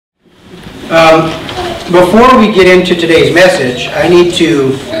Before we get into today's message, I need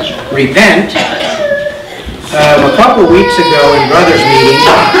to repent. A couple weeks ago in Brothers meeting,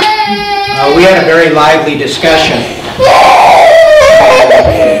 we had a very lively discussion.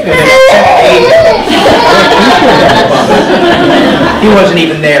 He wasn't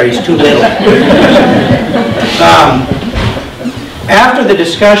even there, he's too little. After the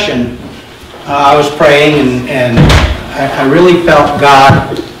discussion, I was praying and I really felt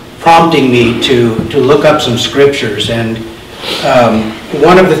God prompting me to look up some scriptures. And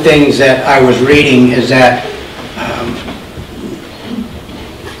one of the things that I was reading is that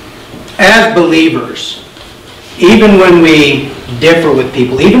as believers, even when we differ with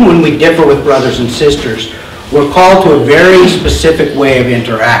people, even when we differ with brothers and sisters, we're called to a very specific way of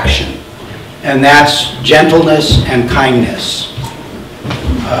interaction, and that's gentleness and kindness.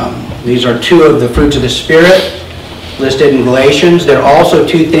 These are two of the fruits of the Spirit listed in Galatians. There are also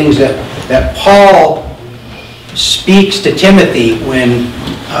two things that Paul speaks to Timothy when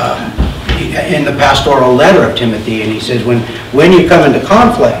in the pastoral letter of Timothy, and he says when you come into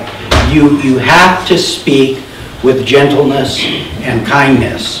conflict, you have to speak with gentleness and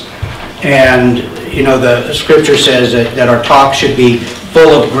kindness. And you know, the scripture says that our talk should be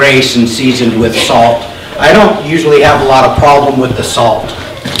full of grace and seasoned with salt. I don't usually have a lot of problem with the salt,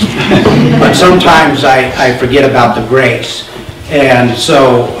 but sometimes I forget about the grace. And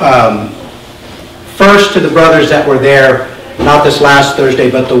so first, to the brothers that were there, not this last Thursday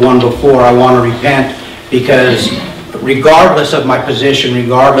but the one before, I want to repent, because regardless of my position,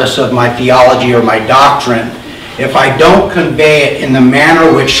 regardless of my theology or my doctrine, if I don't convey it in the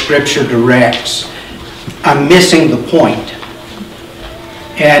manner which Scripture directs, I'm missing the point.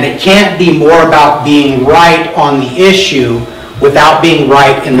 And it can't be more about being right on the issue without being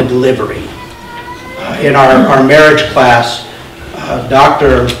right in the delivery. In our marriage class,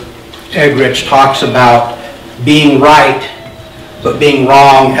 Dr. Egrich talks about being right, but being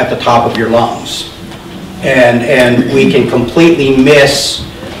wrong at the top of your lungs. And we can completely miss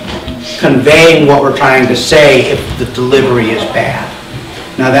conveying what we're trying to say if the delivery is bad.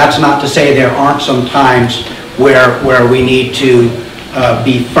 Now, that's not to say there aren't some times where we need to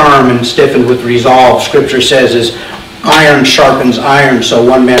be firm and stiffened with resolve. Scripture says is iron sharpens iron, so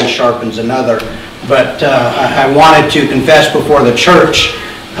one man sharpens another. But I wanted to confess before the church,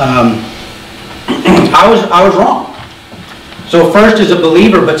 I was wrong. So first as a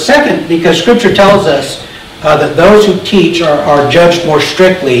believer, but second, because Scripture tells us that those who teach are judged more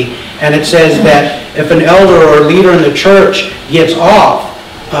strictly, and it says that if an elder or a leader in the church gets off,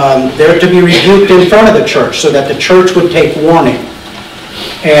 they're to be rebuked in front of the church so that the church would take warning.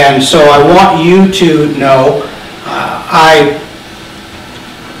 And so I want you to know I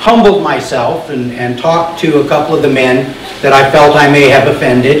humbled myself and talked to a couple of the men that I felt I may have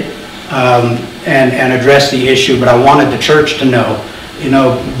offended and addressed the issue, but I wanted the church to know, you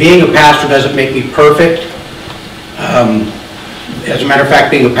know, being a pastor doesn't make me perfect. As a matter of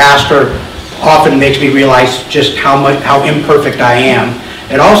fact, being a pastor often makes me realize just how imperfect I am.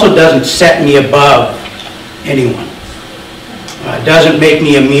 It also doesn't set me above anyone. It doesn't make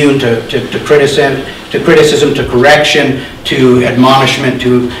me immune to criticism, to correction, to admonishment,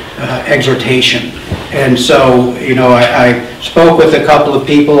 to exhortation. And so, you know, I spoke with a couple of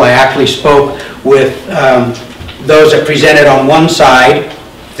people. I actually spoke with those that presented on one side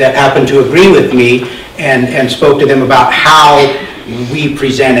that happened to agree with me, and spoke to them about how we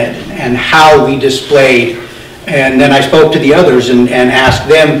presented and how we displayed. And then I spoke to the others and asked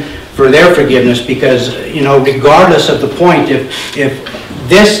them for their forgiveness, because, you know, regardless of the point, if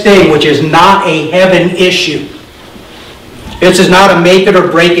this thing, which is not a heaven issue, this is not a make it or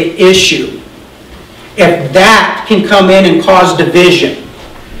break it issue, if that can come in and cause division,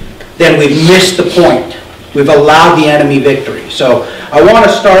 then we've missed the point. We've allowed the enemy victory. So I want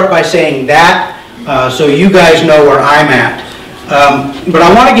to start by saying that, so you guys know where I'm at. But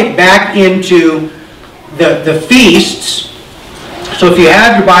I want to get back into the feasts. So if you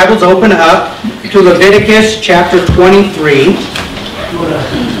have your Bibles, open up to Leviticus chapter 23.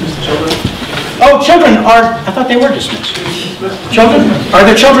 Oh, children are, I thought they were dismissed. Children? Are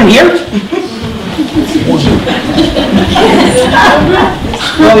there children here?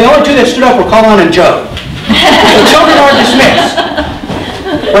 Well, the only two that stood up were Colin and Joe. The children are dismissed.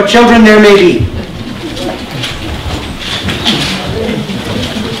 What children there may be.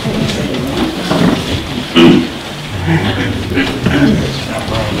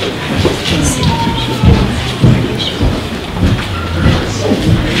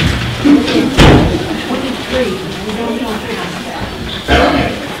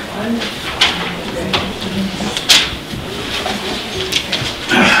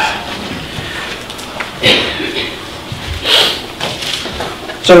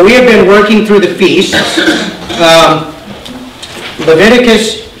 So we have been working through the feasts.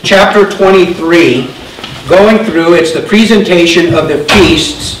 Leviticus chapter 23, going through, it's the presentation of the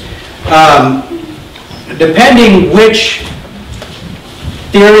feasts. Depending which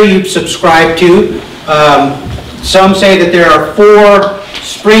theory you subscribe to, some say that there are 4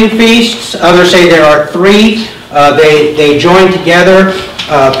 spring feasts, others say there are 3. They join together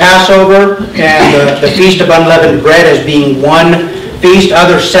Passover and the Feast of Unleavened Bread as being one feast.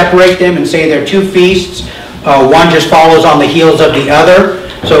 Others separate them and say they're 2 feasts. One just follows on the heels of the other.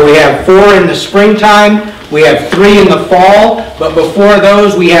 So we have 4 in the springtime, we have 3 in the fall, but before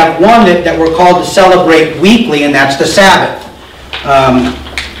those we have one that we're called to celebrate weekly, and that's the Sabbath.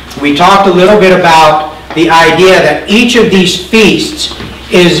 We talked a little bit about the idea that each of these feasts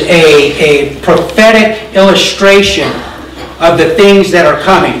is a prophetic illustration of the things that are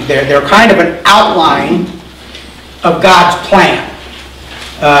coming. They're kind of an outline of God's plan.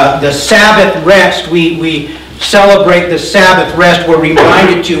 The Sabbath rest, we celebrate the Sabbath rest. We're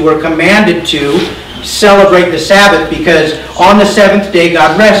reminded to, we're commanded to celebrate the Sabbath because on the 7th day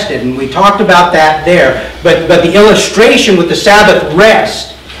God rested, and we talked about that there. But the illustration with the Sabbath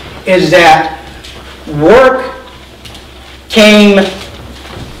rest is that work came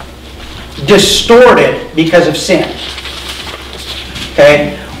distorted because of sin.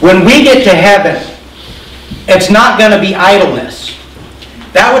 Okay? When we get to heaven, it's not going to be idleness.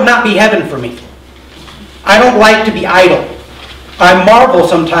 That would not be heaven for me. I don't like to be idle. I marvel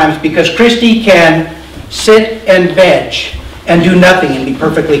sometimes because Christy can sit and veg and do nothing and be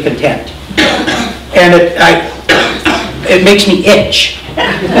perfectly content. And it makes me itch.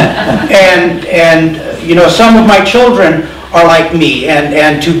 And you know, some of my children are like me,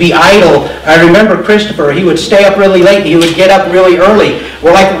 and to be idle. I remember Christopher, he would stay up really late, and he would get up really early.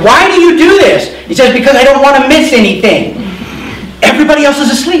 We're like, why do you do this? He says, because I don't want to miss anything. Everybody else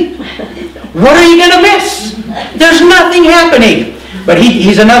is asleep. What are you going to miss? There's nothing happening. But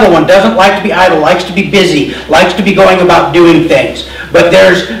he's another one, doesn't like to be idle, likes to be busy, likes to be going about doing things. But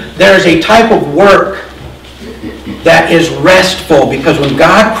there's a type of work that is restful, because when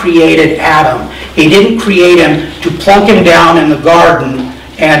God created Adam, He didn't create him to plunk him down in the garden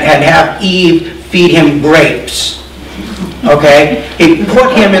and have Eve feed him grapes. Okay? He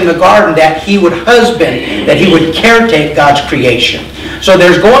put him in the garden that he would husband, that he would caretake God's creation. So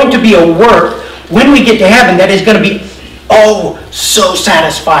there's going to be a work when we get to heaven that is going to be, oh, so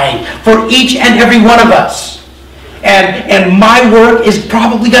satisfying for each and every one of us. And my work is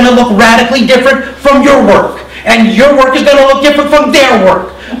probably going to look radically different from your work. And your work is going to look different from their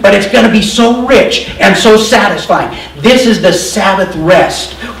work. But it's going to be so rich and so satisfying. This is the Sabbath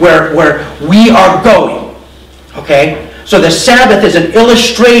rest where we are going. Okay? So the Sabbath is an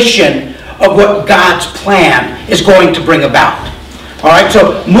illustration of what God's plan is going to bring about. Alright,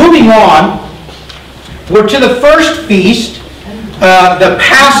 so moving on, we're to the first feast, the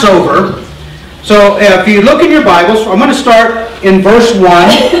Passover. So if you look in your Bibles, I'm going to start in verse 1,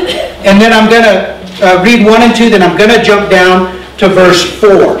 and then I'm going to read 1 and 2, then I'm going to jump down to verse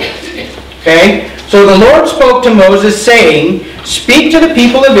 4. Okay? So the Lord spoke to Moses, saying, "Speak to the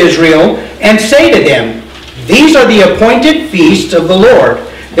people of Israel, and say to them, These are the appointed feasts of the Lord,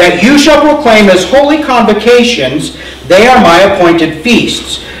 that you shall proclaim as holy convocations. They are my appointed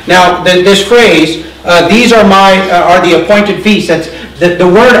feasts." Now, this phrase, "these are the appointed feasts," that's the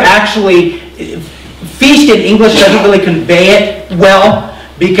word actually, feast in English doesn't really convey it well,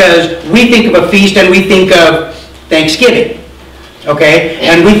 because we think of a feast and we think of Thanksgiving. Okay?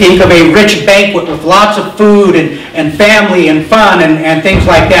 And we think of a rich banquet with lots of food and family and fun and things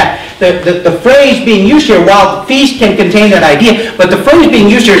like that. The phrase being used here, while the feast can contain that idea, but the phrase being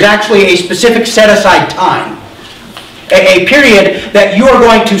used here is actually a specific set-aside time. A period that you are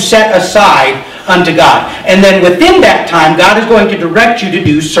going to set aside unto God. And then within that time, God is going to direct you to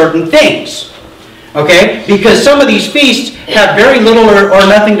do certain things. Okay? Because some of these feasts have very little or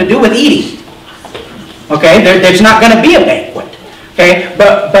nothing to do with eating. Okay? There's not going to be a banquet. Okay?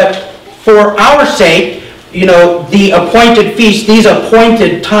 But for our sake, you know, the appointed feasts, these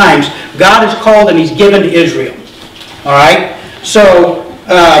appointed times, God has called and He's given to Israel. Alright? So,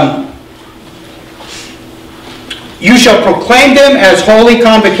 you shall proclaim them as holy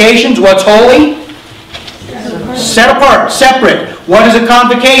convocations. What's holy? Set apart, separate. What is a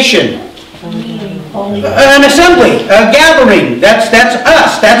convocation? An assembly, a gathering. That's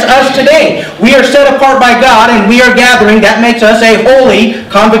us. That's us today. We are set apart by God and we are gathering. That makes us a holy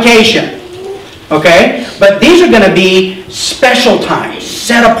convocation. Okay? But these are going to be special times,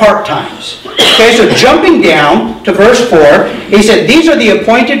 set apart times. Okay, so jumping down to verse 4, he said, "These are the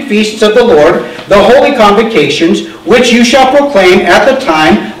appointed feasts of the Lord, the holy convocations, which you shall proclaim at the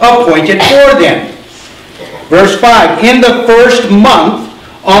time appointed for them. Verse 5, in the first month,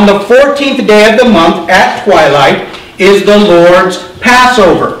 on the 14th day of the month at twilight, is the Lord's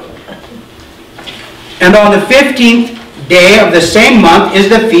Passover. And on the 15th day of the same month is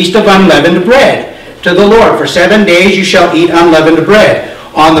the feast of unleavened bread to the Lord. For 7 days you shall eat unleavened bread.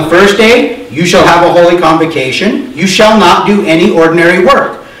 On the first day you shall have a holy convocation. You shall not do any ordinary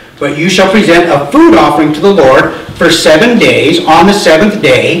work, but you shall present a food offering to the Lord for 7 days. On the 7th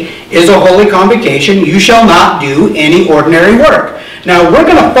day is a holy convocation. You shall not do any ordinary work. Now we're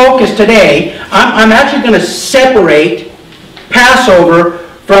going to focus today. I'm actually going to separate Passover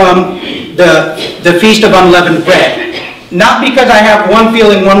from the Feast of Unleavened Bread. Not because I have one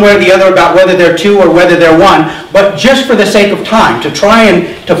feeling one way or the other about whether they're two or whether they're one, but just for the sake of time, to try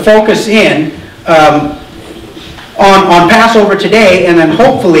and to focus in on Passover today, and then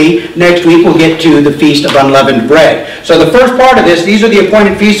hopefully next week we'll get to the Feast of Unleavened Bread. So the first part of this, these are the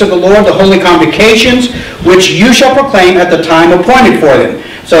appointed feasts of the Lord, the holy convocations, which you shall proclaim at the time appointed for them.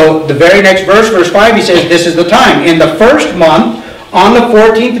 So the very next verse, verse 5, he says, this is the time. In the first month, on the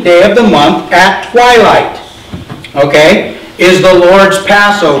 14th day of the month, at twilight, okay, is the Lord's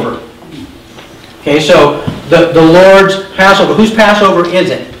Passover. Okay, so the Lord's Passover. Whose Passover is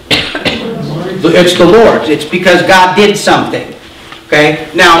it? It's the Lord's. It's because God did something. Okay,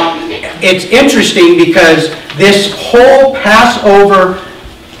 now it's interesting because this whole Passover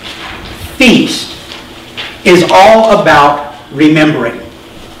feast is all about remembering.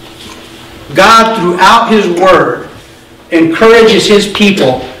 God, throughout His Word, encourages His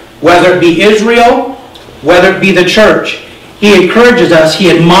people, whether it be Israel, whether it be the church. He encourages us,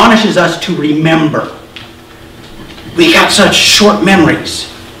 He admonishes us to remember. We got such short memories.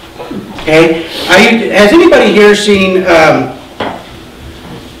 Okay? Has anybody here seen, I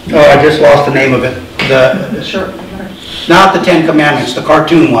just lost the name of it. Not the Ten Commandments, the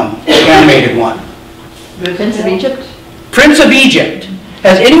cartoon one, the animated one. Prince of Egypt? Prince of Egypt.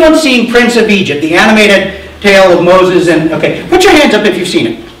 Has anyone seen Prince of Egypt, the animated tale of Moses and, okay, put your hands up if you've seen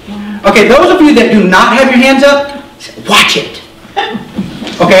it. Okay, those of you that do not have your hands up, watch it.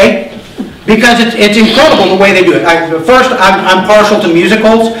 Okay? Because it's incredible the way they do it. First, I'm partial to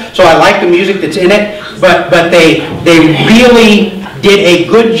musicals, so I like the music that's in it, but they really did a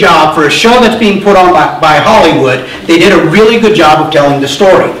good job for a show that's being put on by Hollywood. They did a really good job of telling the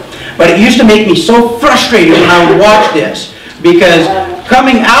story. But it used to make me so frustrated when I would watch this, because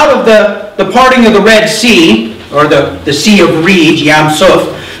coming out of the parting of the Red Sea, or the Sea of Reeds, Yam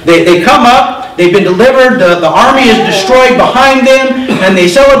Suf, they come up, they've been delivered, the army is destroyed behind them, and they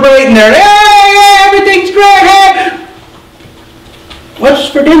celebrate, and they're, hey, everything's great, hey! What's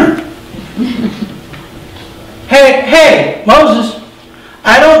for dinner? Hey, Moses,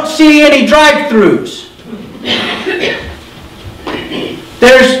 I don't see any drive-thrus.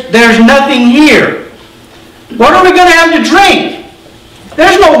 There's nothing here. What are we going to have to drink?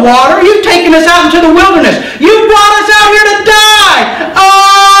 There's no water. You've taken us out into the wilderness. You brought us out here to die.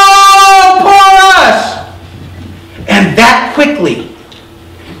 Oh, poor us. And that quickly,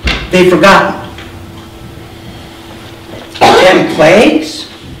 they've forgotten. 10 plagues.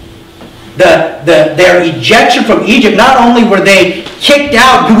 Their ejection from Egypt, not only were they kicked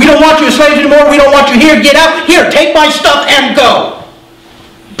out, we don't want you as slaves anymore, we don't want you here, get out, here, take my stuff and go.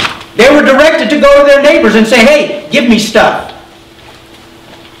 They were directed to go to their neighbors and say, hey, give me stuff.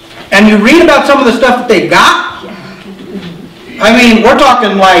 And you read about some of the stuff that they got. I mean, we're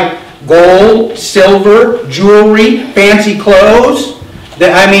talking like gold, silver, jewelry, fancy clothes.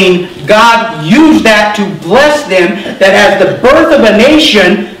 I mean, God used that to bless them, that as the birth of a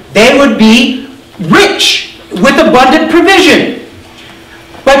nation, they would be rich with abundant provision.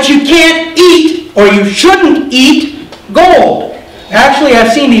 But you can't eat, or you shouldn't eat, gold. Actually,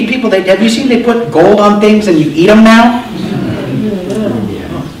 I've seen these people, have you seen they put gold on things and you eat them now?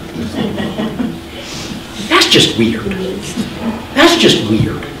 That's just weird. That's just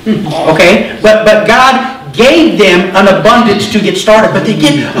weird. Okay? But God gave them an abundance to get started. But they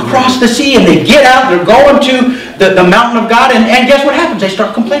get across the sea and they get out, they're going to the mountain of God, and guess what happens? They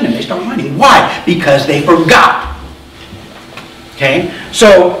start complaining. They start whining. Why? Because they forgot. Okay?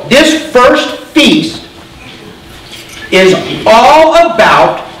 So this first feast is all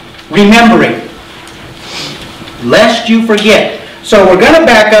about remembering, lest you forget. So we're going to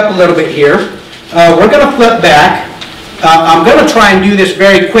back up a little bit here. We're going to flip back. I'm going to try and do this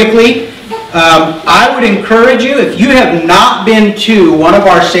very quickly. I would encourage you, if you have not been to one of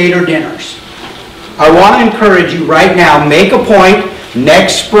our Seder dinners, I want to encourage you right now, make a point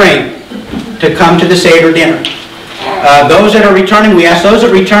next spring to come to the Seder dinner. Those that are returning, we ask those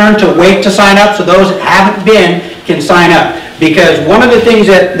that return to wait to sign up, so those that haven't been can sign up. Because one of the things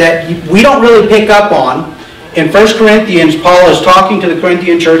that we don't really pick up on, in 1 Corinthians, Paul is talking to the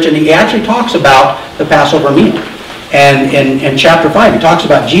Corinthian church, and he actually talks about the Passover meal. And in chapter 5, he talks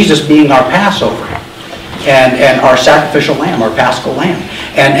about Jesus being our Passover and our sacrificial lamb, our paschal lamb.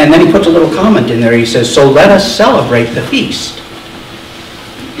 And then he puts a little comment in there. He says, so let us celebrate the feast.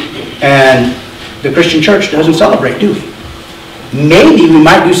 And the Christian church doesn't celebrate, do we? Maybe we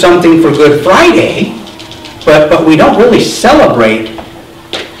might do something for Good Friday, but we don't really celebrate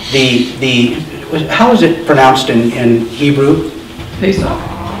the how is it pronounced in Hebrew?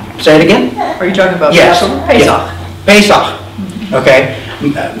 Pesach. Say it again? Are you talking about Yes. Passover? Pesach. Yeah. Pesach. Okay.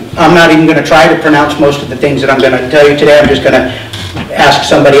 I'm not even going to try to pronounce most of the things that I'm going to tell you today. I'm just going to ask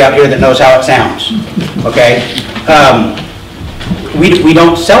somebody out here that knows how it sounds. Okay. We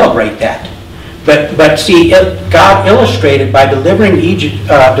don't celebrate that. But see, God illustrated by delivering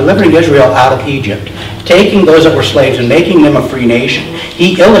Israel out of Egypt, taking those that were slaves and making them a free nation.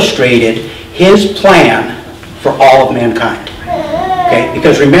 He illustrated His plan for all of mankind. Okay?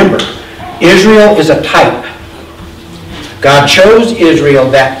 Because remember, Israel is a type. God chose Israel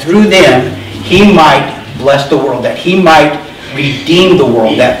that through them He might bless the world, that He might redeem the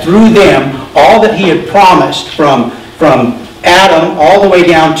world, that through them all that He had promised from Adam all the way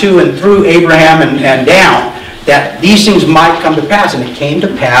down to and through Abraham and down, that these things might come to pass. And it came to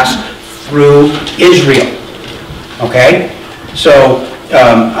pass through Israel. Okay? So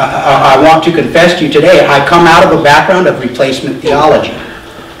I want to confess to you today, I come out of a background of replacement theology.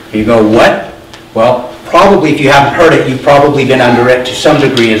 You go, what? Well, probably if you haven't heard it, you've probably been under it to some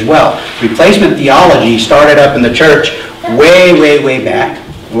degree as well. Replacement theology started up in the church way, way, way back.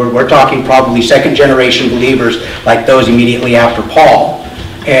 We're talking probably second generation believers like those immediately after Paul.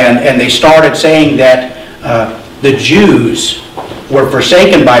 And they started saying that the Jews were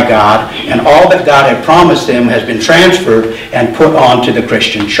forsaken by God, and all that God had promised them has been transferred and put onto the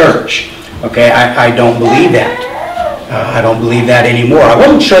Christian church. Okay, I don't believe that. I don't believe that anymore. I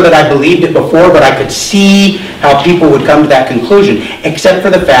wasn't sure that I believed it before, but I could see how people would come to that conclusion, except for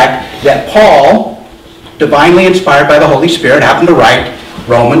the fact that Paul, divinely inspired by the Holy Spirit, happened to write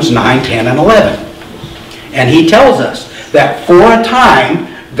Romans 9, 10, and 11. And he tells us that for a time,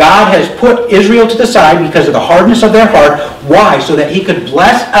 God has put Israel to the side because of the hardness of their heart. Why? So that He could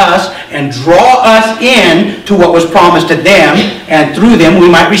bless us and draw us in to what was promised to them, and through them we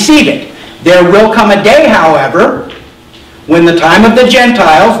might receive it. There will come a day, however, when the time of the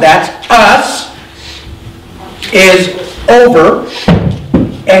Gentiles, that's us, is over,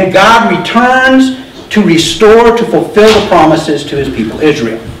 and God returns to restore, to fulfill the promises to His people,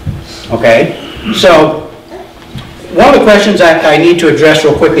 Israel. Okay? So, one of the questions I need to address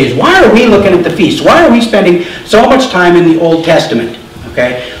real quickly is, why are we looking at the feast? Why are we spending so much time in the Old Testament?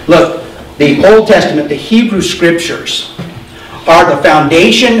 Okay? Look, the Old Testament, the Hebrew Scriptures, are the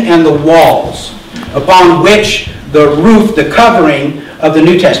foundation and the walls upon which the roof, the covering of the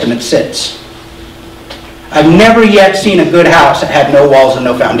New Testament sits. I've never yet seen a good house that had no walls and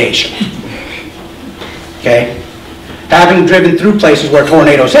no foundation. Okay? Having driven through places where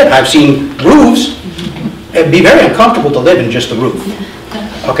tornadoes hit, I've seen roofs. It'd be very uncomfortable to live in just the roof.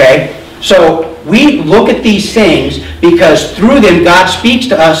 Okay? So we look at these things because through them God speaks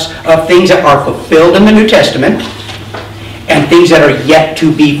to us of things that are fulfilled in the New Testament and things that are yet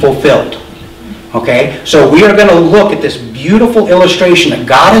to be fulfilled. Okay? So we are going to look at this beautiful illustration that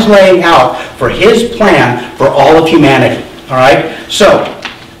God is laying out for His plan for all of humanity. Alright? So,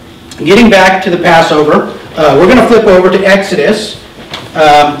 getting back to the Passover, we're going to flip over to Exodus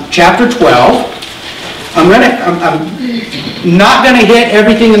chapter 12. I'm not going to hit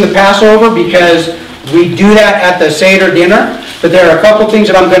everything in the Passover because we do that at the Seder dinner, but there are a couple things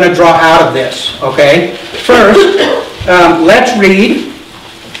that I'm going to draw out of this. Okay? First, let's read.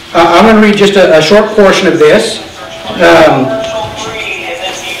 I'm going to read just a short portion of this.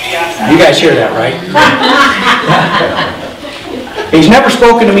 You guys hear that, right? He's never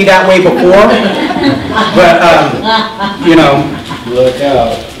spoken to me that way before, but, you know. Look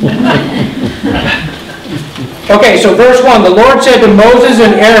out. Okay, so verse 1, the Lord said to Moses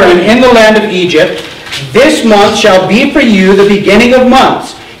and Aaron in the land of Egypt, this month shall be for you the beginning of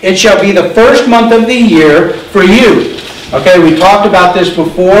months. It shall be the first month of the year for you. Okay, we talked about this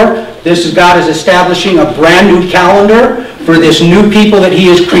before. This is God is establishing a brand new calendar for this new people that He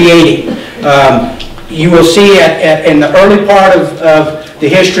is creating. You will see in the early part of the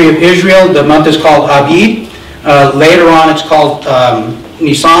history of Israel, the month is called Abib. Later on it's called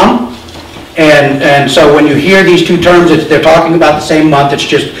Nisan. And so when you hear these two terms, they're talking about the same month. It's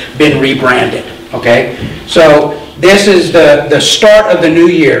just been rebranded. Okay? So this is the start of the new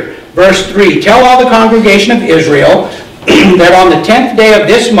year. Verse 3, tell all the congregation of Israel that on the 10th day of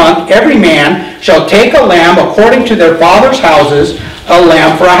this month, every man shall take a lamb according to their father's houses, a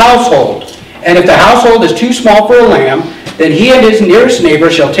lamb for a household. And if the household is too small for a lamb, then he and his nearest neighbor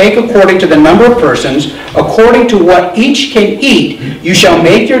shall take according to the number of persons, according to what each can eat, you shall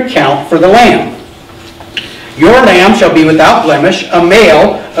make your count for the lamb. Your lamb shall be without blemish, a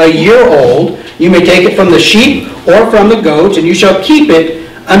male, a year old. You may take it from the sheep or from the goats, and you shall keep it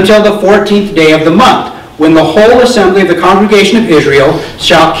until the 14th day of the month, when the whole assembly of the congregation of Israel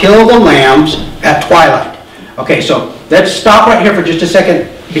shall kill the lambs at twilight. Okay, so let's stop right here for just a second,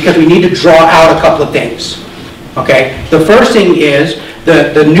 because we need to draw out a couple of things. Okay, the first thing is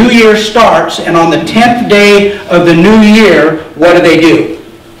the new year starts, and on the 10th day of the new year, what do?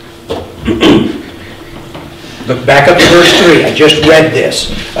 Look back up to verse 3. I just read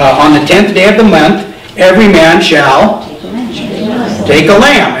this. On the 10th day of the month, every man shall take a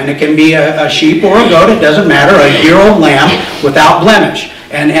lamb, and it can be a sheep or a goat, it doesn't matter, a year-old lamb without blemish.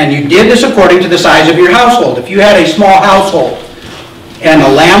 And you did this according to the size of your household. If you had a small household and the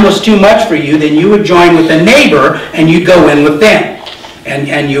lamb was too much for you, then you would join with a neighbor and you'd go in with them.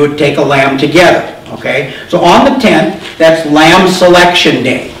 And you would take a lamb together. Okay? So on the 10th, that's Lamb Selection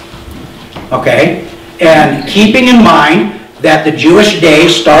Day. Okay? And keeping in mind that the Jewish day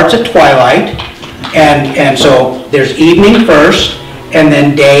starts at twilight, and so there's evening first, and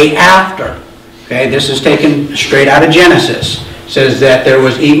then day after. Okay, this is taken straight out of Genesis. It says that there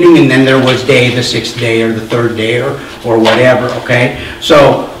was evening, and then there was day, the 6th day, or the 3rd day, or whatever, okay?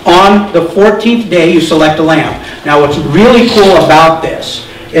 So, on the 14th day, you select a lamb. Now, what's really cool about this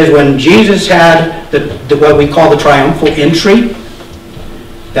is when Jesus had what we call the triumphal entry,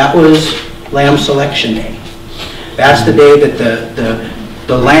 that was Lamb Selection Day. That's the day that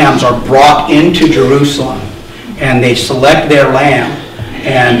the lambs are brought into Jerusalem, and they select their lamb,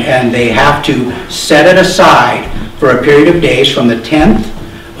 and they have to set it aside for a period of days from the 10th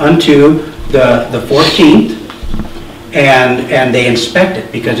unto the 14th, and they inspect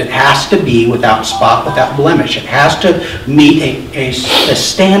it because it has to be without spot, without blemish. It has to meet a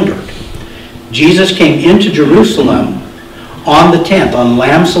standard. Jesus came into Jerusalem on the 10th, on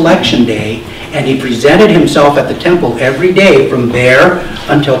Lamb Selection Day, and he presented himself at the temple every day from there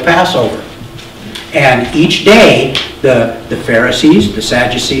until Passover. And each day, the Pharisees, the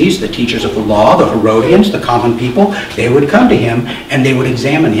Sadducees, the teachers of the law, the Herodians, the common people, they would come to him and they would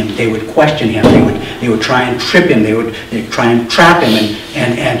examine him. They would question him. They would try and trip him. They'd try and trap him.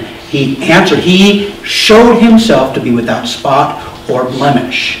 And he answered. He showed himself to be without spot or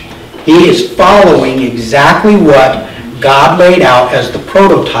blemish. He is following exactly what God laid out as the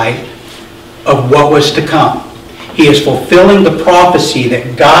prototype of what was to come. He is fulfilling the prophecy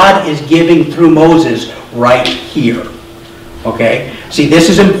that God is giving through Moses right here. Okay? See, this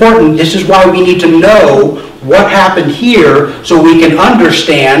is important. This is why we need to know what happened here so we can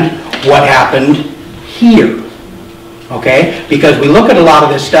understand what happened here. Okay? Because we look at a lot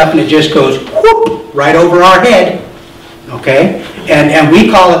of this stuff and it just goes whoop, right over our head. Okay? And we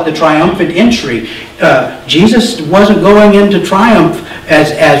call it the triumphant entry. Jesus wasn't going into triumph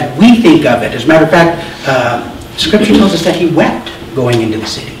as we think of it. As a matter of fact, Scripture tells us that he wept going into the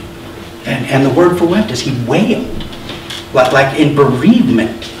city. And the word for wept is he wailed. Like in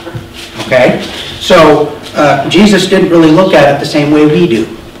bereavement. Okay? So, Jesus didn't really look at it the same way we do.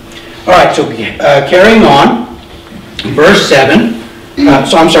 Alright, so carrying on. Verse 7.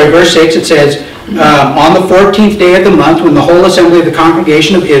 Verse 6, it says, on the 14th day of the month, when the whole assembly of the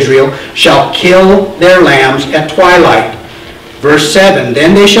congregation of Israel shall kill their lambs at twilight. Verse 7,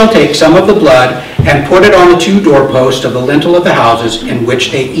 then they shall take some of the blood and put it on the 2 doorposts of the lintel of the houses in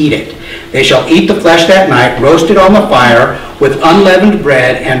which they eat it. They shall eat the flesh that night, roasted on the fire, with unleavened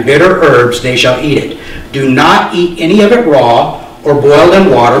bread and bitter herbs they shall eat it. Do not eat any of it raw or boiled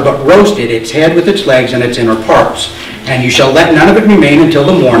in water, but roast it, its head with its legs and its inner parts. And you shall let none of it remain until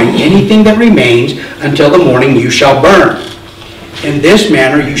the morning. Anything that remains until the morning you shall burn. In this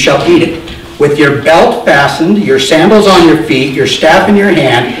manner you shall eat it. With your belt fastened, your sandals on your feet, your staff in your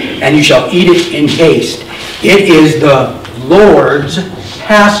hand, and you shall eat it in haste. It is the Lord's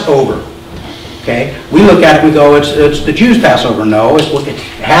Passover. Okay? We look at it and we go, it's the Jews' Passover. No, it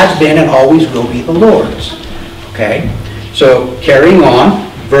has been and always will be the Lord's. Okay? So, carrying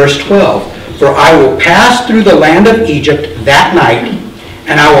on, verse 12. For I will pass through the land of Egypt that night,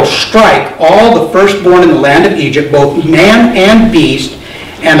 and I will strike all the firstborn in the land of Egypt, both man and beast,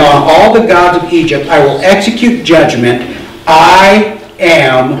 and on all the gods of Egypt I will execute judgment. I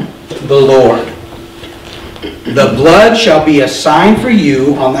am the Lord. The blood shall be a sign for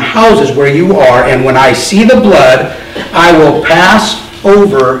you on the houses where you are, and when I see the blood, I will pass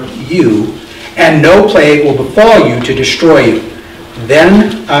over you, and no plague will befall you to destroy you.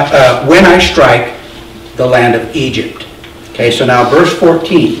 Then, when I strike the land of Egypt. Okay, so now verse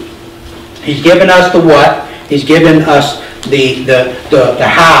 14. He's given us the what? He's given us the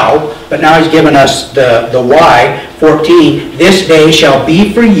how, but now he's given us the why. 14, this day shall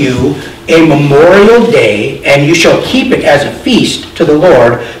be for you a memorial day, and you shall keep it as a feast to the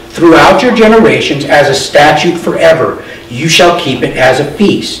Lord throughout your generations as a statute forever. You shall keep it as a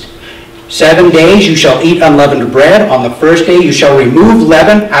feast. 7 days you shall eat unleavened bread. On the first day you shall remove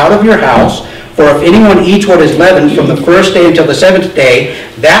leaven out of your house. For if anyone eats what is leavened from the first day until the seventh day,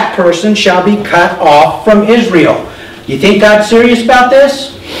 that person shall be cut off from Israel. You think God's serious about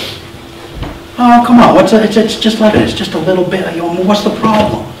this? Oh, come on. It's just leaven. It's just a little bit. What's the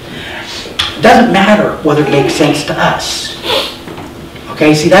problem? It doesn't matter whether it makes sense to us.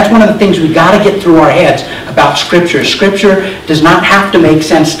 Okay, see, that's one of the things we've got to get through our heads about Scripture. Scripture does not have to make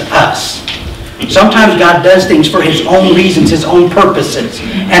sense to us. Sometimes God does things for His own reasons, His own purposes,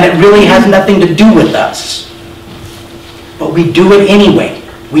 and it really has nothing to do with us. But we do it anyway.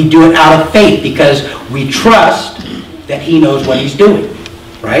 We do it out of faith because we trust that He knows what He's doing.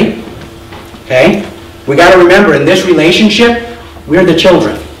 Right? Okay? We got to remember, in this relationship, we're the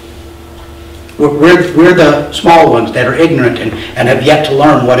children. We're the small ones that are ignorant and have yet to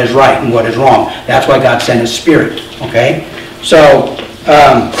learn what is right and what is wrong. That's why God sent His Spirit. Okay? So,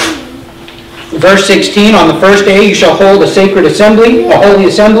 verse 16, on the first day you shall hold a sacred assembly, a holy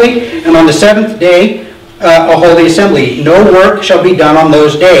assembly, and on the seventh day a holy assembly. No work shall be done on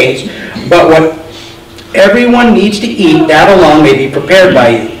those days, but what everyone needs to eat, that alone may be prepared by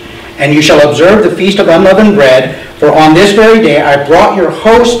you. And you shall observe the feast of unleavened bread, for on this very day I brought your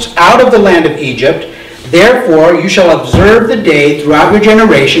hosts out of the land of Egypt. Therefore you shall observe the day throughout your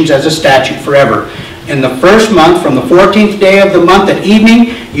generations as a statute forever. In the first month, from the 14th day of the month at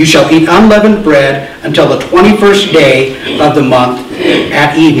evening, you shall eat unleavened bread until the 21st day of the month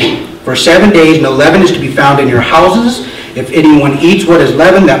at evening. For 7 days no leaven is to be found in your houses. If anyone eats what is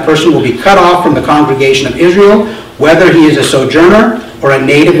leavened, that person will be cut off from the congregation of Israel, whether he is a sojourner or a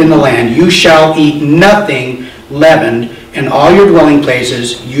native in the land. You shall eat nothing leavened. In all your dwelling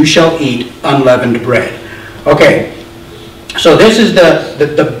places you shall eat unleavened bread. Okay, so this is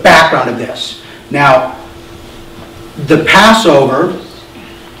the background of this. Now, the Passover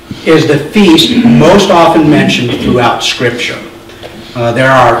is the feast most often mentioned throughout Scripture.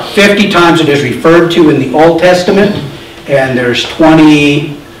 There are 50 times it is referred to in the Old Testament, and there's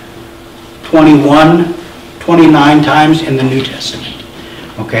 21, 29 times in the New Testament.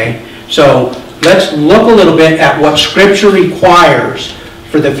 Okay? So, let's look a little bit at what Scripture requires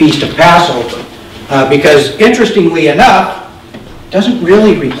for the Feast of Passover. Because, interestingly enough, it doesn't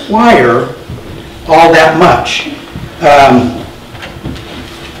really require all that much.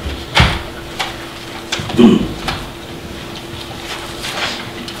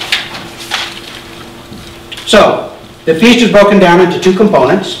 So, the feast is broken down into two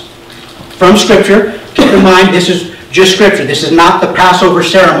components from Scripture. Keep in mind, this is just Scripture. This is not the Passover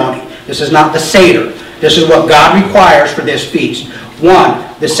ceremony. This is not the Seder. This is what God requires for this feast.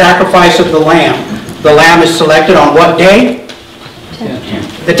 1, the sacrifice of the lamb. The lamb is selected on what day?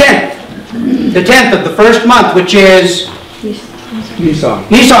 The 10th. The 10th of the first month, which is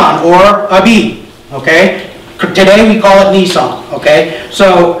Nisan or Abib. Okay? Today we call it Nisan. Okay?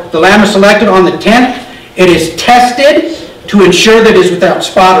 So the lamb is selected on the 10th. It is tested to ensure that it is without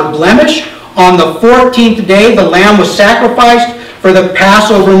spot or blemish. On the 14th day, the lamb was sacrificed for the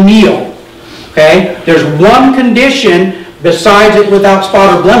Passover meal. Okay? There's one condition besides it without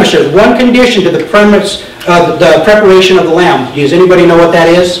spot or blemish. There's one condition to the preparation of the lamb. Does anybody know what that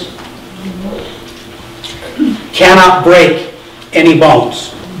is? Cannot break any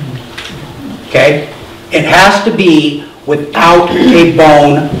bones. Okay? It has to be without a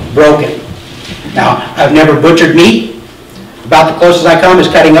bone broken. Now, I've never butchered meat. About the closest I come is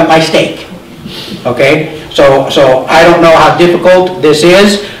cutting up my steak. Okay? So I don't know how difficult this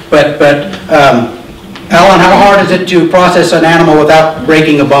is, but Alan, how hard is it to process an animal without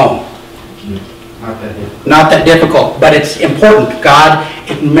breaking a bone? Not that difficult, but it's important.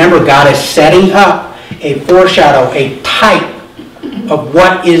 Remember, God is setting up a foreshadow, a type of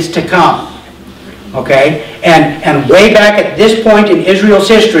what is to come. Okay? And way back at this point in Israel's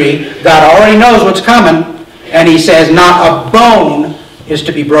history, God already knows what's coming, and He says not a bone is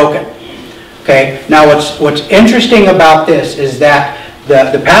to be broken. Okay? Now what's interesting about this is that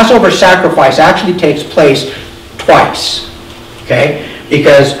the Passover sacrifice actually takes place twice. Okay?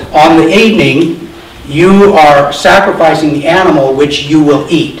 Because on the evening, you are sacrificing the animal which you will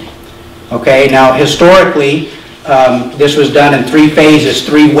eat. Okay, now historically, this was done in 3 phases,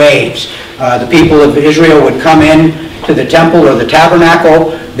 3 waves. The people of Israel would come in to the temple or the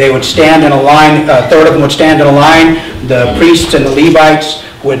tabernacle. They would stand in a line, a third of them would stand in a line. The priests and the Levites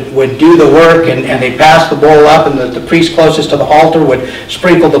would do the work, and they'd pass the bowl up, and the priest closest to the altar would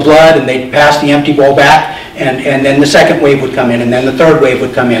sprinkle the blood, and they'd pass the empty bowl back, and then the second wave would come in, and then the third wave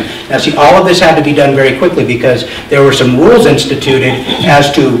would come in. Now see, all of this had to be done very quickly because there were some rules instituted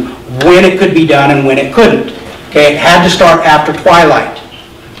as to when it could be done and when it couldn't. Okay, it had to start after twilight.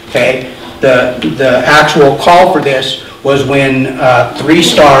 Okay, the actual call for this was when 3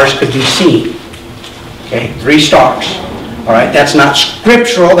 stars could be seen. Okay, 3 stars. All right, that's not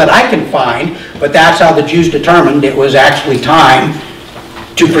scriptural that I can find, but that's how the Jews determined it was actually time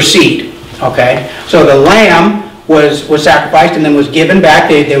to proceed. Okay, so the lamb was sacrificed and then was given back.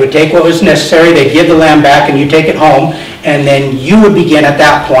 They would take what was necessary, they'd give the lamb back, and you take it home, and then you would begin at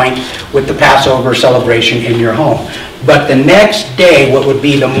that point with the Passover celebration in your home. But the next day, what would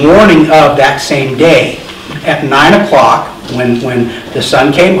be the morning of that same day, at 9 o'clock, when the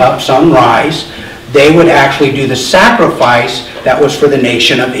sun came up, sunrise, they would actually do the sacrifice that was for the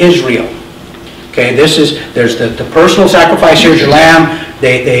nation of Israel. Okay, there's the personal sacrifice. Here's your lamb.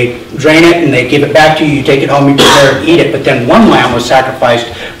 They drain it and they give it back to you. You take it home, you prepare it, eat it. But then one lamb was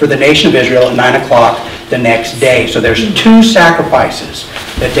sacrificed for the nation of Israel at 9 o'clock the next day. So there's 2 sacrifices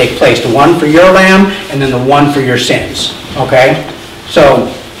that take place. The one for your lamb and then the one for your sins. Okay? So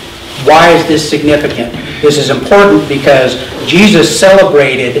why is this significant? This is important because Jesus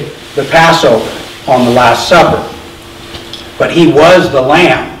celebrated the Passover on the Last Supper. But he was the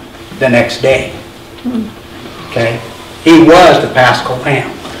lamb the next day. Okay? He was the Paschal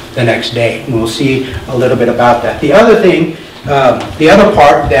lamb the next day. And we'll see a little bit about that. The other thing, the other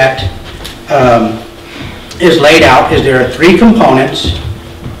part that is laid out is there are 3 components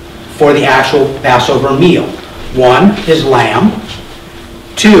for the actual Passover meal. 1 is lamb.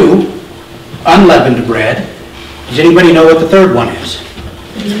 2, unleavened bread. Does anybody know what the third one is?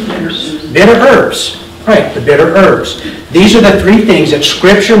 Bitter herbs. Right, the bitter herbs. These are the 3 things that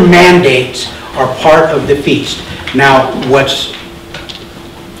Scripture mandates are part of the feast. Now, what's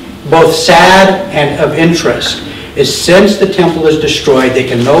both sad and of interest is since the temple is destroyed, they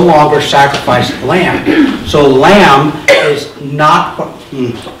can no longer sacrifice the lamb. So lamb is not,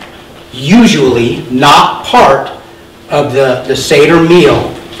 usually not part of the Seder meal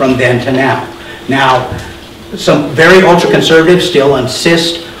from then to now. Now, some very ultra-conservatives still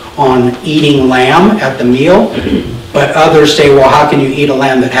insist on eating lamb at the meal, but others say, well, how can you eat a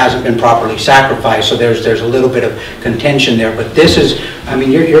lamb that hasn't been properly sacrificed? So there's a little bit of contention there. But this is, I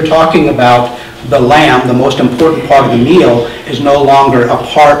mean, you're talking about the lamb, the most important part of the meal, is no longer a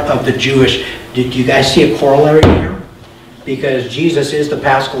part of the Jewish. Did you guys see a corollary here? Because Jesus is the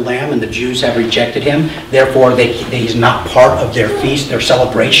Paschal lamb and the Jews have rejected him. Therefore, he's not part of their feast, their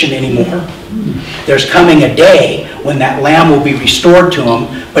celebration anymore. There's coming a day when that lamb will be restored to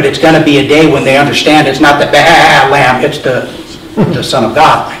them, but it's going to be a day when they understand it's not the lamb, it's the Son of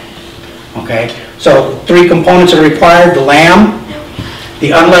God. Okay? So 3 components are required: the lamb, the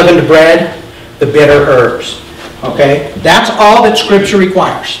unleavened bread, the bitter herbs. Okay? That's all that Scripture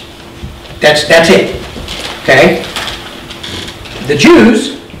requires. That's it. Okay? The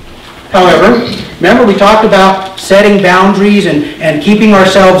Jews, however, remember we talked about setting boundaries and keeping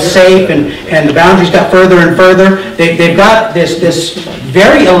ourselves safe, and the boundaries got further and further. They've got this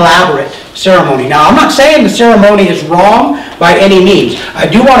very elaborate ceremony. Now, I'm not saying the ceremony is wrong by any means. I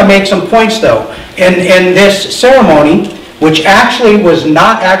do want to make some points, though. In this ceremony, which actually was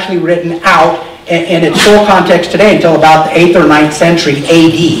not actually written out in its full context today until about the 8th or 9th century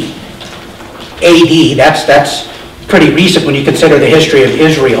A.D. A.D., that's pretty recent when you consider the history of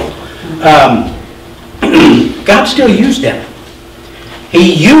Israel. God still used them.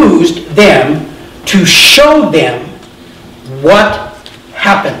 He used them to show them what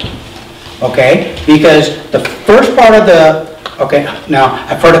happened. Okay? Because the first part of the, okay, now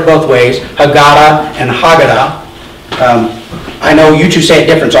I've heard it both ways, Haggadah and Haggadah. I know you two say it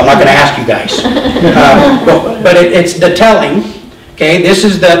different, so I'm not going to ask you guys. But it's the telling. Okay, this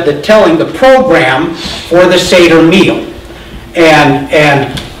is the telling, the program for the Seder meal.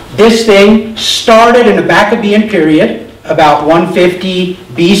 And this thing started in the Maccabean period, about 150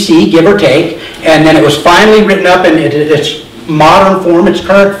 BC, give or take, and then it was finally written up in its modern form, its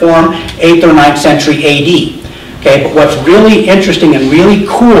current form, 8th or 9th century AD. Okay, but what's really interesting and really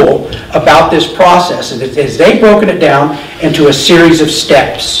cool about this process is they've broken it down into a series of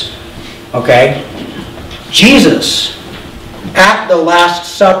steps. Okay? Jesus, at the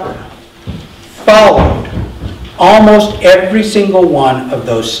Last Supper, followed almost every single one of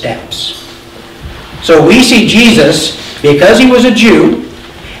those steps. So we see Jesus, because he was a Jew,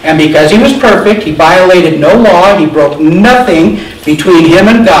 and because he was perfect, he violated no law, he broke nothing between him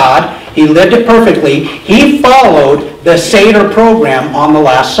and God, he lived it perfectly, he followed the Seder program on the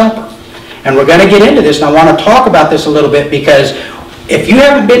Last Supper. And we're going to get into this, and I want to talk about this a little bit, because if you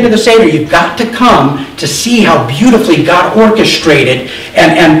haven't been to the Seder, you've got to come to see how beautifully God orchestrated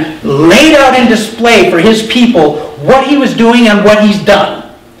and laid out in display for his people what he was doing and what he's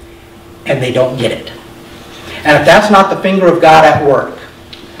done. And they don't get it. And if that's not the finger of God at work,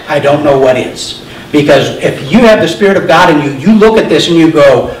 I don't know what is. Because if you have the Spirit of God in you, you look at this and you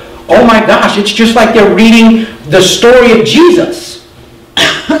go, oh my gosh, it's just like they're reading the story of Jesus.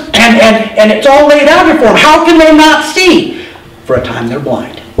 and it's all laid out here for them. How can they not see? For a time they're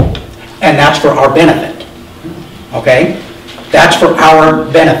blind. And that's for our benefit. Okay? That's for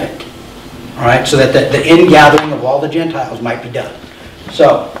our benefit. All right? So that the ingathering of all the Gentiles might be done.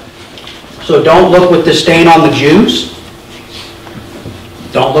 So don't look with disdain on the Jews.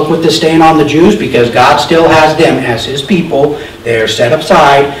 Don't look with disdain on the Jews, because God still has them as his people. They are set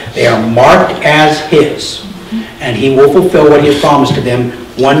aside. They are marked as his. And he will fulfill what he has promised to them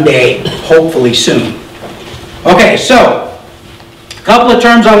one day, hopefully soon. Okay, so a couple of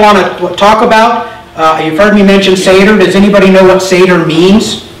terms I want to talk about. You've heard me mention Seder. Does anybody know what Seder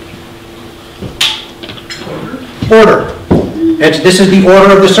means? Order. This is the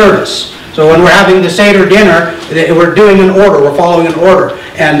order of the service. So when we're having the Seder dinner, we're doing an order. We're following an order.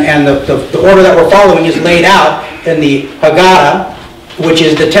 And the order that we're following is laid out in the Haggadah, which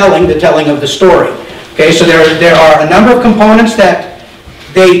is the telling of the story. Okay, so there are a number of components that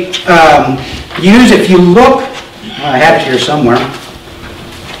they use. If you look, I have it here somewhere.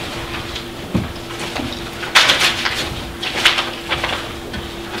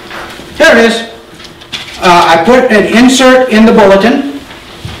 There it is. I put an insert in the bulletin.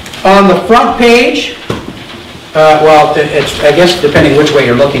 On the front page, well, it's, I guess depending which way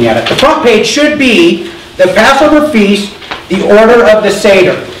you're looking at it. The front page should be the Passover feast, the order of the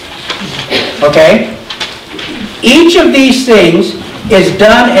Seder. Okay? Each of these things is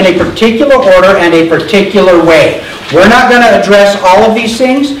done in a particular order and a particular way. We're not going to address all of these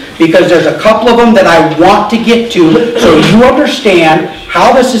things because there's a couple of them that I want to get to so you understand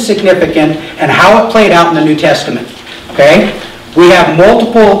how this is significant and how it played out in the New Testament. Okay? We have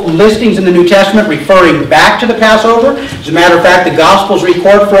multiple listings in the New Testament referring back to the Passover. As a matter of fact, the Gospels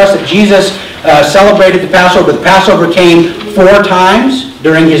record for us that Jesus celebrated the Passover. The Passover came 4 times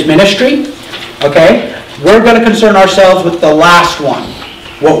during his ministry. Okay? We're going to concern ourselves with the last one,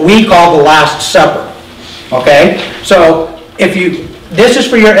 what we call the Last Supper. Okay? So, this is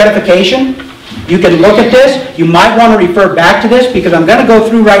for your edification. You can look at this. You might want to refer back to this because I'm going to go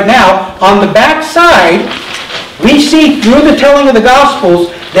through right now. On the back side, we see through the telling of the Gospels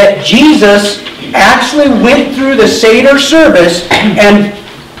that Jesus actually went through the Seder service and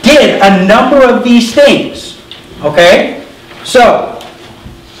did a number of these things. Okay? So,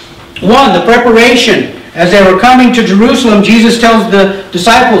 1, the preparation. As they were coming to Jerusalem, Jesus tells the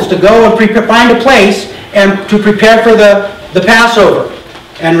disciples to go and find a place and to prepare for the Passover.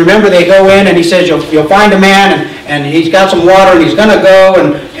 And remember, they go in and he says, you'll find a man and he's got some water and he's going to go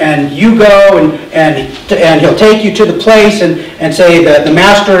and you go and he'll take you to the place and say that the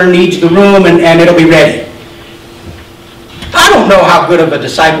master needs the room and it'll be ready. I don't know how good of a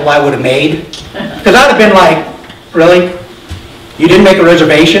disciple I would have made. Because I'd have been like, really? You didn't make a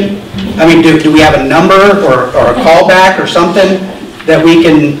reservation? I mean, do we have a number or a callback or something that we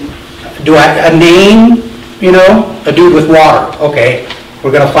can do a name? You know, a dude with water. Okay.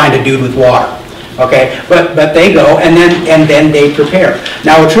 We're going to find a dude with water. Okay, but they go and then they prepare.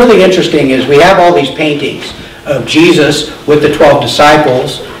 Now what's really interesting is we have all these paintings of Jesus with the 12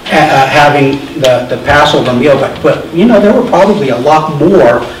 disciples having the Passover meal, but you know there were probably a lot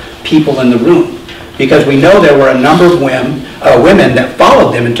more people in the room because we know there were a number of women that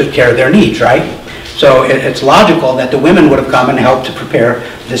followed them and took care of their needs, right? So it's logical that the women would have come and helped to prepare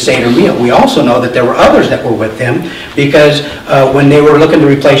the Seder meal. We also know that there were others that were with them because when they were looking to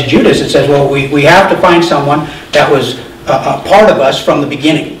replace Judas, it says, well, we have to find someone that was a part of us from the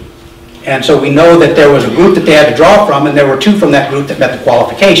beginning. And so we know that there was a group that they had to draw from, and there were 2 from that group that met the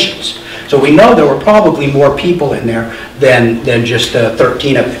qualifications. So we know there were probably more people in there than just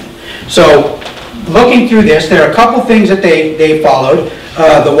 13 of them. So looking through this, there are a couple things that they followed.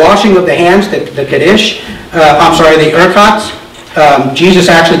 The washing of the hands, the Kaddish, the Urkats. Jesus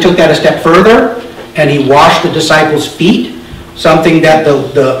actually took that a step further, and he washed the disciples' feet, something that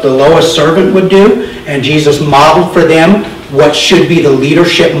the lowest servant would do, and Jesus modeled for them what should be the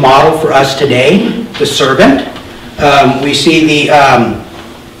leadership model for us today, the servant. We see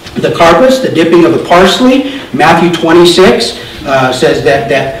the carpus, the dipping of the parsley. Matthew 26 says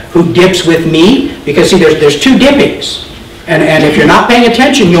that who dips with me, because see, there's two dippings. And if you're not paying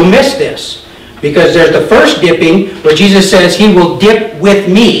attention, you'll miss this. Because there's the first dipping where Jesus says he will dip with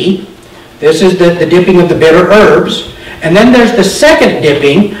me. This is the dipping of the bitter herbs. And then there's the second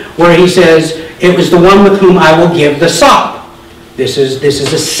dipping where he says, it was the one with whom I will give the sop. This is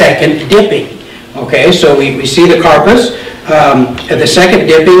a second dipping. Okay, so we see the carpus. The second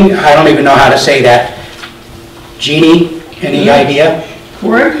dipping, I don't even know how to say that. Jeannie, any idea?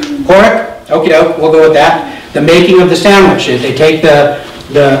 Pork? Pork? Okay, we'll go with that. The making of the sandwiches. They take the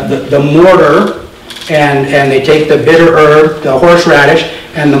mortar and they take the bitter herb, the horseradish,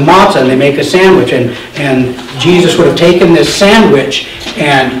 and the matzah, and they make a sandwich. And Jesus would have taken this sandwich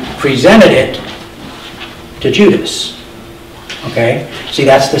and presented it to Judas. Okay? See,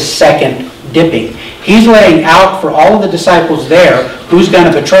 that's the second dipping. He's laying out for all of the disciples there who's going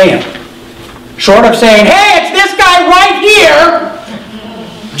to betray him. Short of saying, hey, it's this guy right here,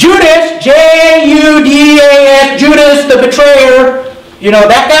 Judas, J-U-D-A-S, Judas the betrayer, you know,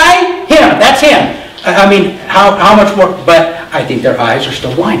 that guy? Him, that's him. I mean, how much more? But I think their eyes are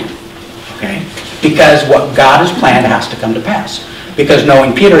still blinded. Okay? Because what God has planned has to come to pass. Because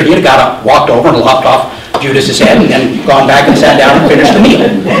knowing Peter, he'd have got up, walked over and lopped off Judas's head and then gone back and sat down and finished the meal.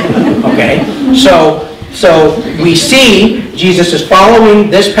 Okay? So we see Jesus is following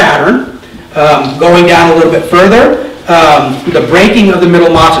this pattern, going down a little bit further, the breaking of the middle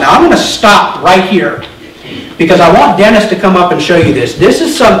matzah. Now I'm going to stop right here because I want Dennis to come up and show you this. This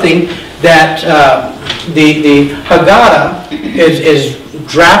is something that the Haggadah is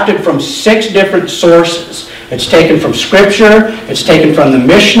drafted from 6 different sources. It's taken from Scripture, it's taken from the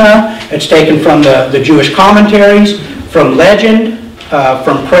Mishnah, it's taken from the Jewish commentaries, from legend,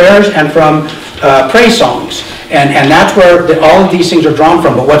 from prayers, and from praise songs. And that's where all of these things are drawn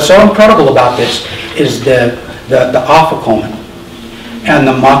from. But what's so incredible about this is the afikomen and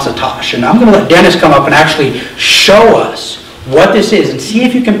the matzah tash. And I'm going to let Dennis come up and actually show us what this is and see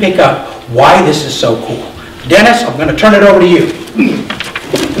if you can pick up why this is so cool. Dennis, I'm going to turn it over to you.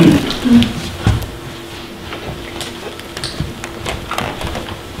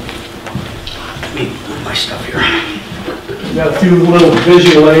 Let me move my stuff here. Got a few little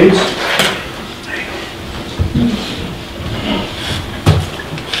visual aids.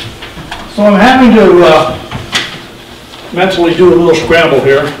 So I'm having to mentally do a little scramble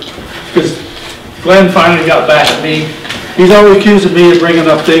here because Glenn finally got back at me. He's always accusing me of bringing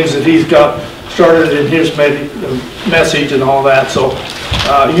up things that he's got started in his message and all that. So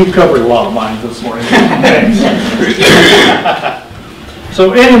you've covered a lot of mine this morning. Thanks.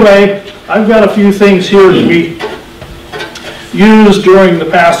 So anyway, I've got a few things here that we used during the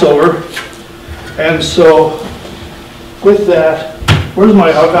Passover. And so with that, where's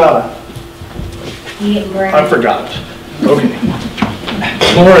my Haggadah? I forgot it. Okay.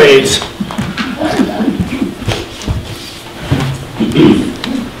 More aids.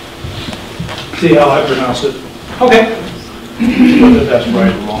 See how I pronounce it? Okay. Whether that's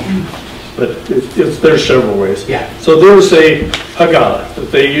right or wrong. But there's several ways. Yeah. So there's a Haggadah that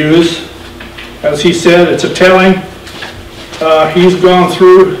they use. As he said, it's a telling. He's gone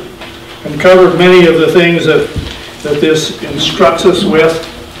through and covered many of the things that this instructs us with.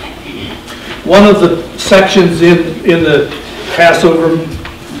 One of the sections in the Passover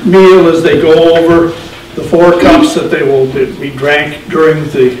meal is they go over the 4 cups that they will be drank during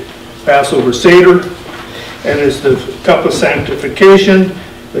the Passover Seder, and it's the cup of sanctification.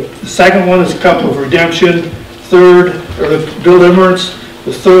 The second one is the cup of redemption. Third, or the deliverance.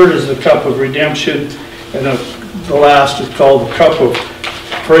 The third is the cup of redemption, and the last is called the cup of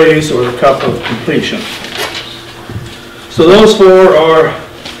praise or the cup of completion. So those 4 are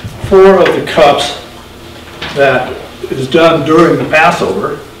 4 of the cups that is done during the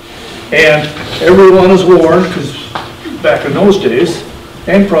Passover, and everyone is warned, because back in those days,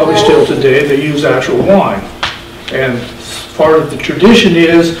 and probably still today, they use actual wine. And part of the tradition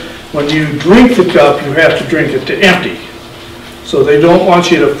is when you drink the cup, you have to drink it to empty. So they don't want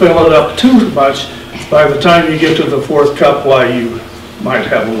you to fill it up too much. By the time you get to the 4th cup, why, you might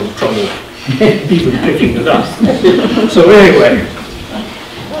have a little trouble even picking it up. So anyway,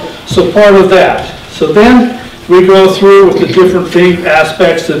 so part of that. So then we go through with the different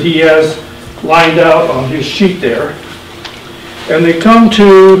aspects that he has lined out on his sheet there. And they come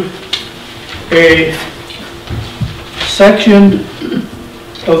to a section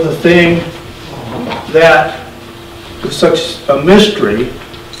of the thing that is such a mystery,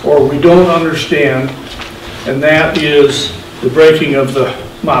 or we don't understand, and that is the breaking of the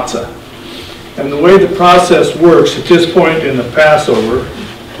matzah. And the way the process works at this point in the Passover,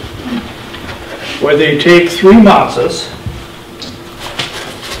 where they take 3 matzahs,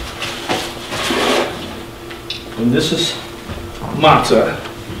 and this is matzah.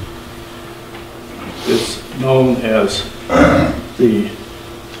 It's known as the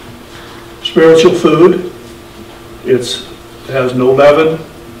spiritual food. It has no leaven,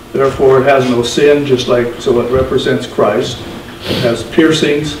 therefore it has no sin, just like, so it represents Christ. It has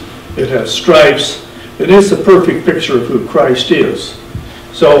piercings, it has stripes. It is the perfect picture of who Christ is.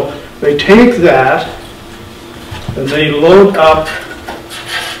 So they take that and they load up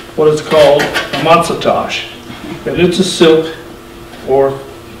what is called a matzah, and it's a silk or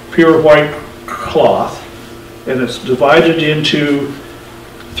pure white cloth, and it's divided into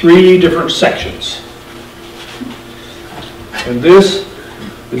 3 different sections. And this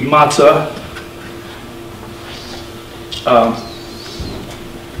is matzah.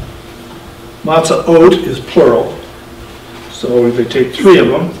 Matzah oat is plural, so they take 3 of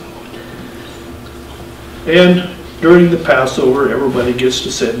them. And during the Passover, everybody gets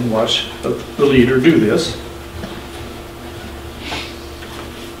to sit and watch the leader do this.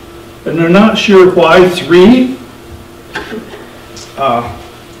 And they're not sure why 3.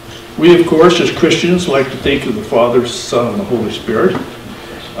 We, of course, as Christians, like to think of the Father, Son, and the Holy Spirit.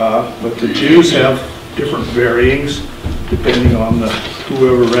 But the Jews have different varyings depending on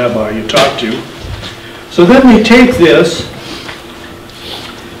whoever rabbi you talk to. So then they take this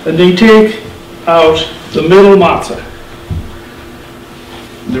and they take out the middle matzah.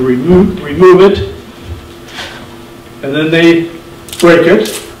 They remove it, and then they break it.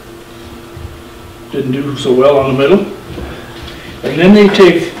 Didn't do so well on the middle. And then they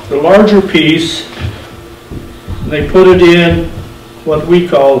take the larger piece and they put it in what we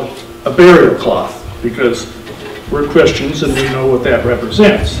call a burial cloth, because we're Christians and we know what that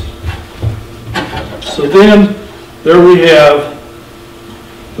represents. So then there we have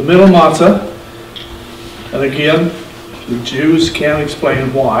the middle matzah, and again the Jews can't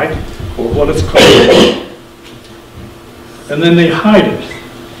explain why or what it's called, and then they hide it.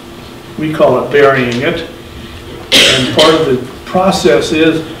 We call it burying it, and part of the process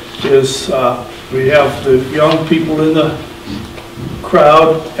is we have the young people in the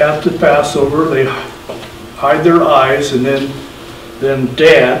crowd at the Passover. They hide their eyes, and then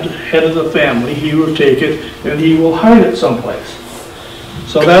Dad, head of the family, he will take it and he will hide it someplace.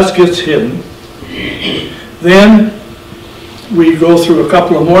 So that gets hidden. Then we go through a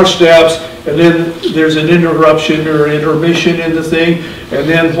couple of more steps, and then there's an interruption or intermission in the thing, and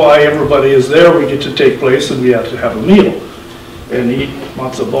then while everybody is there, we get to take place and we have to have a meal and eat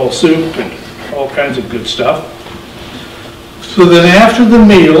matzo ball soup and all kinds of good stuff. So then after the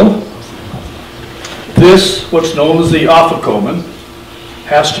meal, this, what's known as the afikomen,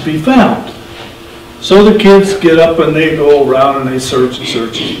 has to be found. So the kids get up and they go around and they search and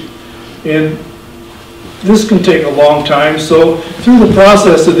search. And this can take a long time, so through the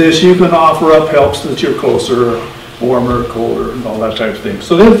process of this, you can offer up helps that you're closer, or warmer, or colder, and all that type of thing.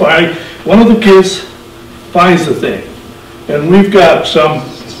 So then finally, one of the kids finds the thing. And we've got some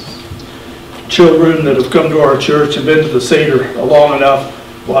children that have come to our church and been to the Seder long enough,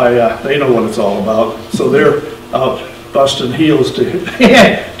 why they know what it's all about. So they're out busting heels to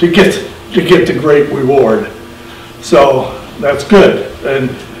get the great reward. So that's good. And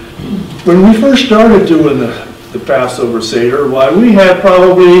when we first started doing the Passover Seder, why we had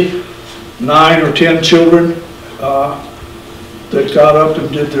probably 9 or 10 children that got up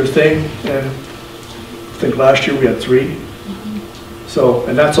and did their thing, and I think last year we had 3. So,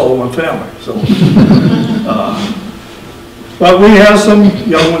 and that's all one family. So, but we have some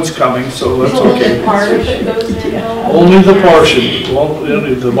young ones coming, so that's okay. Only part of it goes in? Only the portion,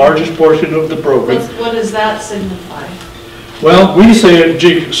 only the largest portion of the broken. What does that signify? Well, we say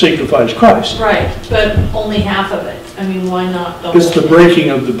it signifies Christ. Right, but only half of it. I mean, why not the whole It's the thing? breaking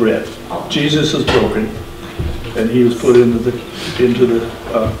of the bread. Oh. Jesus is broken, and he was put into the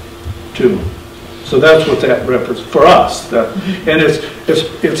tomb. So that's what that represents for us. And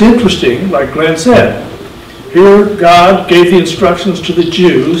it's interesting, like Glenn said. Here, God gave the instructions to the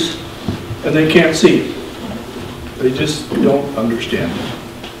Jews, and they can't see it. They just don't understand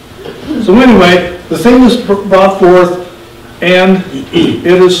it. So anyway, the thing is brought forth, and it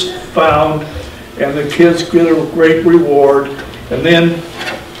is found, and the kids get a great reward. And then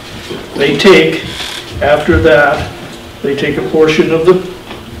they take, after that, they take a portion of the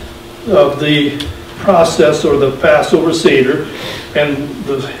process or the Passover Seder, and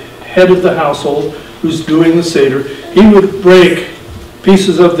the head of the household who's doing the Seder, he would break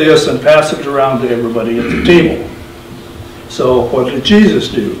pieces of this and pass it around to everybody at the table. So what did Jesus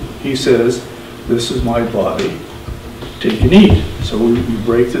do? He says, this is my body, take and eat. So we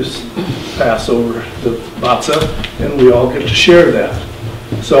break this Passover, the matzah, and we all get to share that.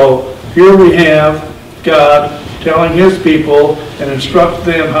 So here we have God telling his people and instruct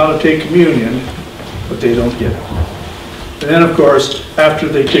them how to take communion, but they don't get it. And then, of course, after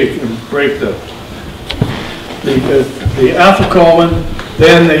they take and break the afikomen,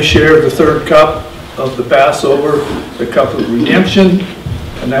 then they share the third cup of the Passover, the cup of redemption,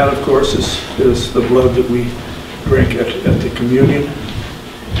 and that, of course, is the blood that we drink at the communion.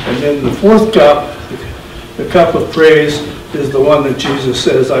 And then the fourth cup, the cup of praise, is the one that Jesus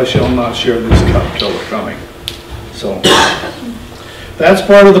says, I shall not share this cup till the coming. So that's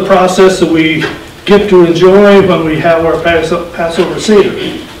part of the process that we get to enjoy when we have our Passover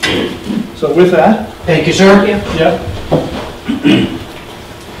Seder. So with that. Thank you, sir. Yeah.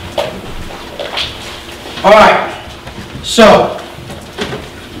 All right, so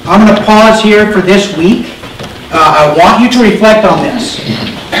I'm going to pause here for this week. I want you to reflect on this,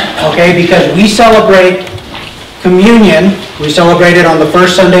 okay, because we celebrate communion. We celebrate it on the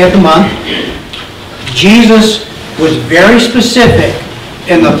first Sunday of the month. Jesus was very specific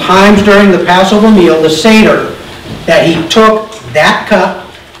in the times during the Passover meal, the Seder, that he took that cup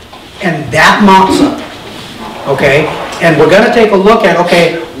and that matzah, okay? And we're going to take a look at,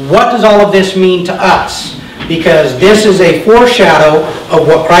 okay, what does all of this mean to us? Because this is a foreshadow of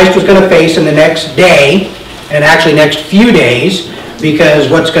what Christ was going to face in the next day, and actually next few days, because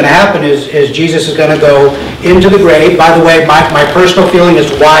what's going to happen is Jesus is going to go into the grave. By the way, my personal feeling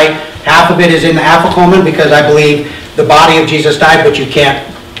is why half of it is in the afikomen, because I believe the body of Jesus died, but you can't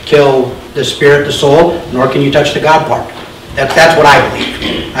kill the spirit, the soul, nor can you touch the God part. That's what I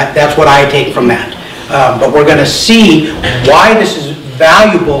believe. That's what I take from that. But we're going to see why this is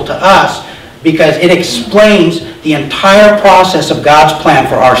valuable to us, because it explains the entire process of God's plan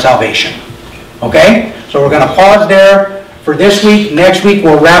for our salvation. Okay? So we're going to pause there for this week. Next week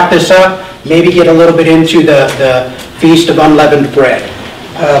we'll wrap this up, maybe get a little bit into the Feast of Unleavened Bread.